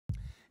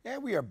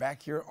And we are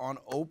back here on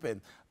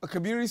Open. A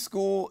community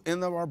school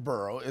in our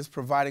borough is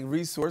providing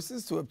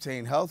resources to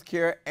obtain health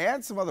care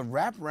and some other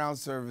wraparound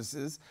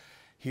services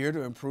here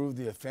to improve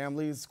the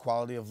family's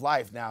quality of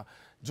life. Now,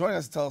 joining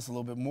us to tell us a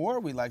little bit more,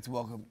 we'd like to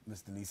welcome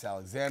Ms. Denise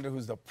Alexander,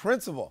 who's the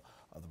principal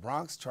of the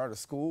Bronx Charter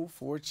School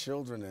for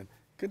Children. And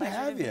good to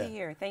have you. Pleasure to be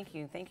here. Thank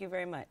you. Thank you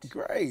very much.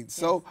 Great. Yes.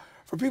 So,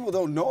 for people who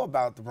don't know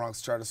about the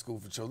Bronx Charter School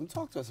for Children,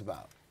 talk to us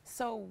about it.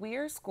 So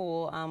we're a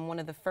school, one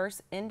of the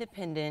first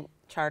independent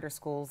charter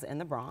schools in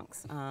the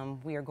Bronx.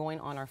 We are going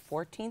on our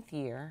 14th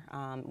year.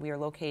 We are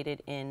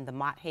located in the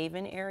Mott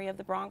Haven area of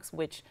the Bronx,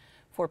 which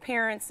for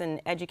parents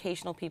and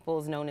educational people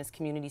is known as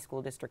Community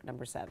School District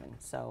Number 7.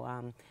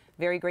 So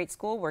very great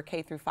school. We're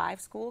K through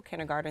 5 school,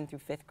 kindergarten through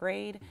 5th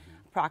grade,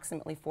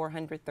 approximately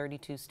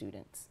 432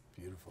 students.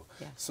 Beautiful.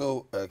 Yeah.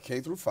 So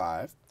K through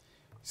 5.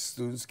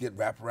 Students get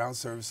wraparound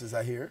services,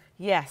 I hear?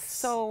 Yes.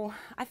 So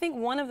I think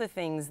one of the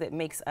things that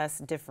makes us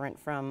different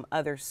from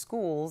other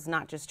schools,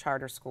 not just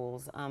charter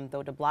schools,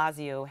 though de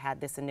Blasio had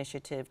this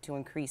initiative to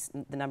increase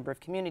the number of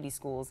community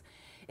schools,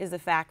 is the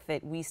fact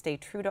that we stay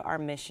true to our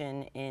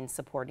mission in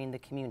supporting the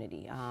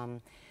community.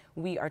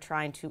 We are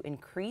trying to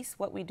increase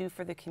what we do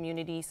for the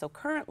community. So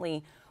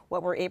currently,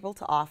 what we're able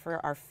to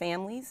offer our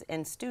families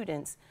and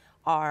students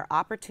are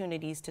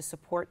opportunities to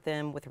support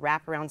them with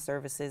wraparound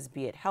services,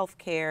 be it health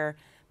care,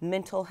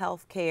 mental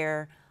health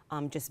care,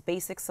 just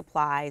basic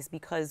supplies,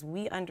 because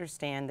we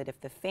understand that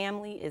if the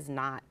family is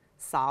not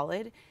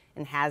solid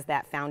and has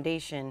that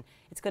foundation,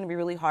 it's going to be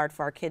really hard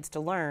for our kids to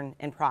learn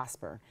and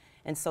prosper.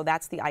 And so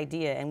that's the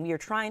idea, and we are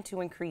trying to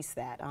increase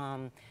that.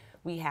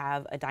 We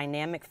have a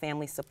dynamic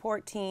family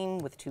support team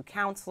with 2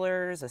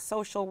 counselors, a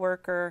social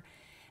worker,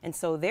 and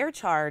so their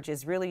charge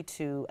is really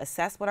to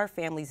assess what our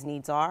families'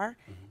 needs are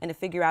and to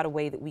figure out a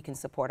way that we can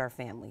support our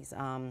families.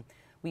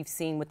 We've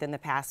seen within the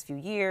past few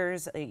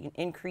years an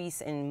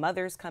increase in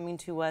mothers coming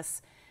to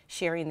us,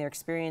 sharing their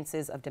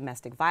experiences of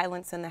domestic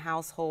violence in the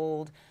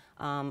household,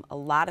 a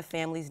lot of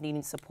families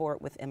needing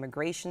support with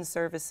immigration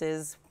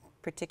services,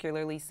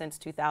 particularly since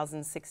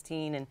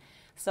 2016. And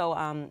so,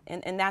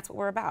 and that's what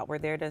we're about. We're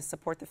there to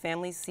support the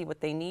families, see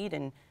what they need,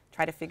 and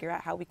try to figure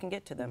out how we can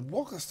get to them.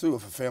 Walk us through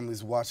if a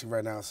family's watching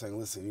right now saying,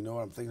 listen, you know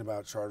what, I'm thinking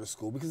about charter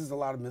school, because there's a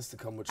lot of myths that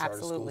come with charter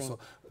school. So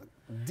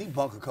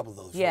debunk a couple of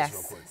those for us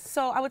real quick.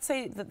 So I would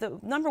say the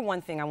number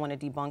one thing I want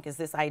to debunk is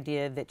this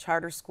idea that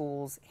charter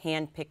schools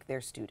handpick their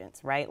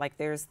students, right? Like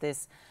there's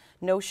this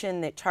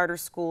notion that charter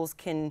schools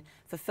can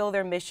fulfill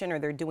their mission or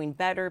they're doing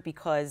better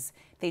because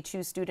they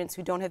choose students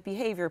who don't have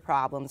behavior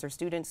problems or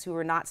students who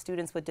are not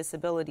students with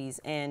disabilities,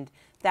 and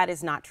that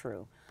is not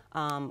true.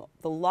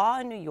 The law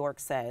in New York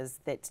says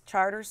that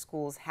charter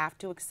schools have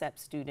to accept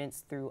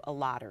students through a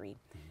lottery.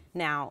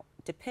 Now,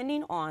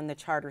 depending on the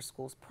charter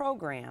school's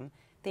program,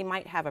 they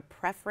might have a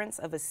preference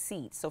of a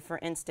seat. So for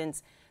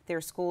instance, there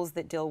are schools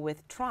that deal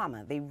with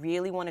trauma. They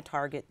really want to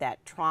target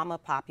that trauma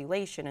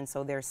population, and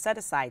so they're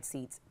set-aside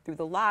seats through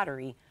the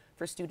lottery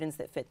for students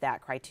that fit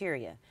that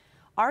criteria.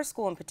 Our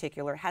school in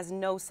particular has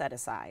no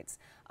set-asides.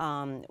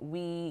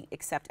 We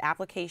accept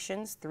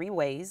applications 3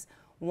 ways.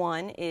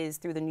 1 is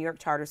through the New York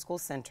Charter School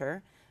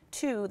Center.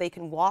 2, they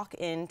can walk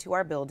into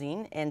our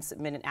building and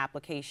submit an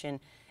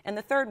application. And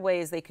the 3rd way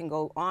is they can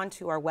go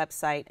onto our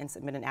website and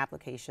submit an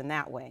application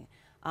that way.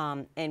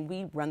 And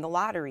we run the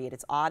lottery.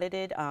 It's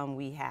audited.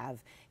 We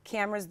have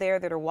cameras there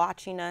that are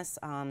watching us.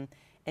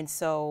 And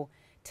so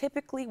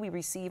typically we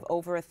receive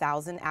over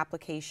 1,000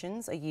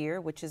 applications a year,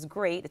 which is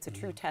great. It's a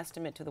true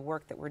testament to the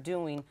work that we're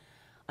doing.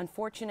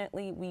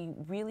 Unfortunately, we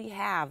really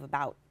have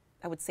about,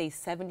 I would say,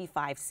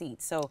 75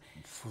 seats. So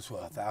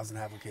 1,000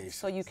 applications.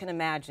 So you can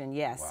imagine,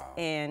 yes. Wow.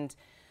 And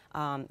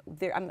I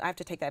have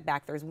to take that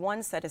back. There's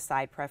one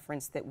set-aside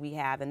preference that we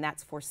have, and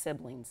that's for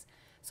siblings.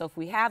 So if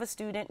we have a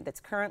student that's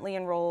currently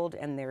enrolled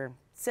and their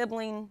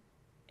sibling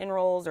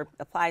enrolls or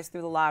applies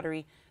through the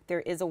lottery,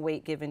 there is a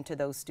weight given to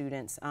those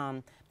students.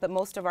 But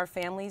most of our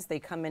families, they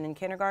come in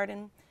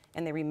kindergarten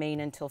and they remain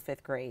until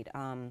 5th grade.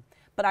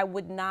 But I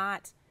would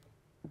not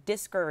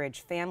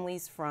discourage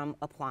families from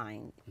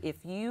applying. If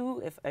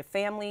a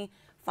family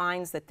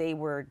finds that they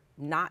were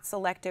not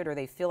selected or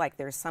they feel like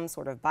there's some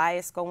sort of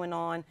bias going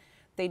on,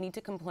 they need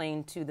to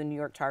complain to the New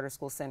York Charter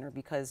School Center,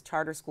 because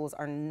charter schools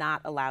are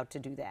not allowed to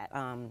do that.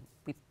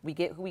 We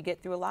get who we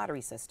get through a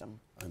lottery system.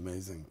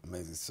 Amazing,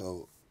 amazing.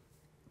 So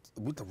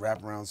with the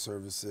wraparound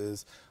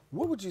services,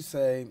 what would you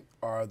say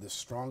are the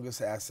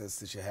strongest assets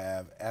that you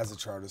have as a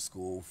charter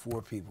school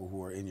for people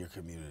who are in your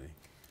community?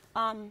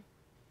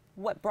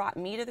 What brought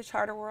me to the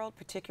charter world,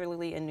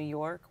 particularly in New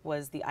York,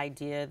 was the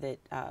idea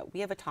that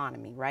we have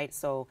autonomy, right?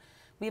 So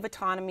we have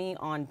autonomy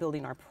on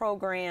building our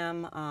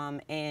program,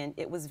 and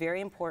it was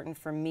very important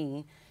for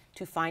me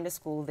to find a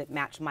school that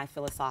matched my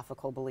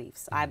philosophical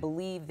beliefs. I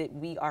believe that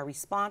we are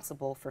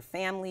responsible for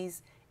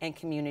families and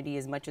community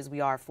as much as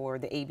we are for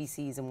the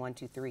ABCs and 1,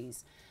 2,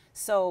 3s.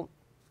 So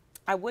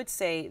I would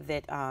say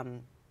that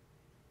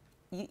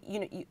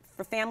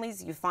for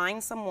families, you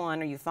find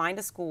someone or you find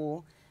a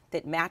school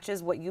that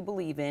matches what you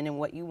believe in and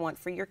what you want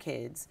for your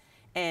kids,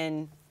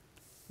 and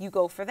you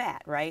go for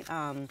that, right?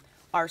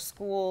 Our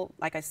school,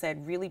 like I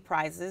said, really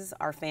prizes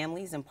our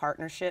families and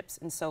partnerships.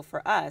 And so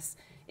for us,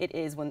 it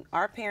is when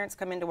our parents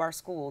come into our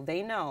school,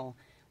 they know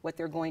what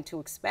they're going to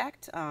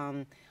expect.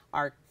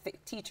 Our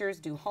teachers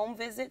do home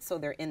visits, so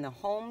they're in the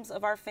homes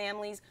of our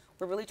families.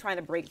 We're really trying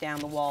to break down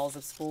the walls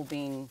of school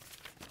being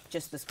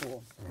just the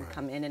school. We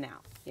come in and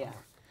out. Yeah.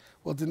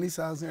 Well, Denise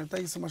Alexander,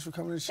 thank you so much for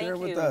coming and sharing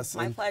Thank with you. us.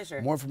 My And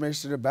pleasure. More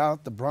information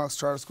about the Bronx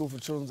Charter School for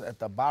Children is at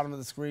the bottom of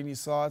the screen. You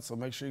saw it, so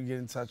make sure you get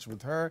in touch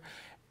with her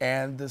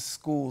and the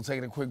school.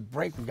 Taking a quick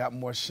break. We got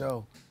more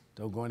show.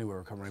 Don't go anywhere.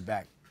 We're coming right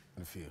back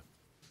in a few.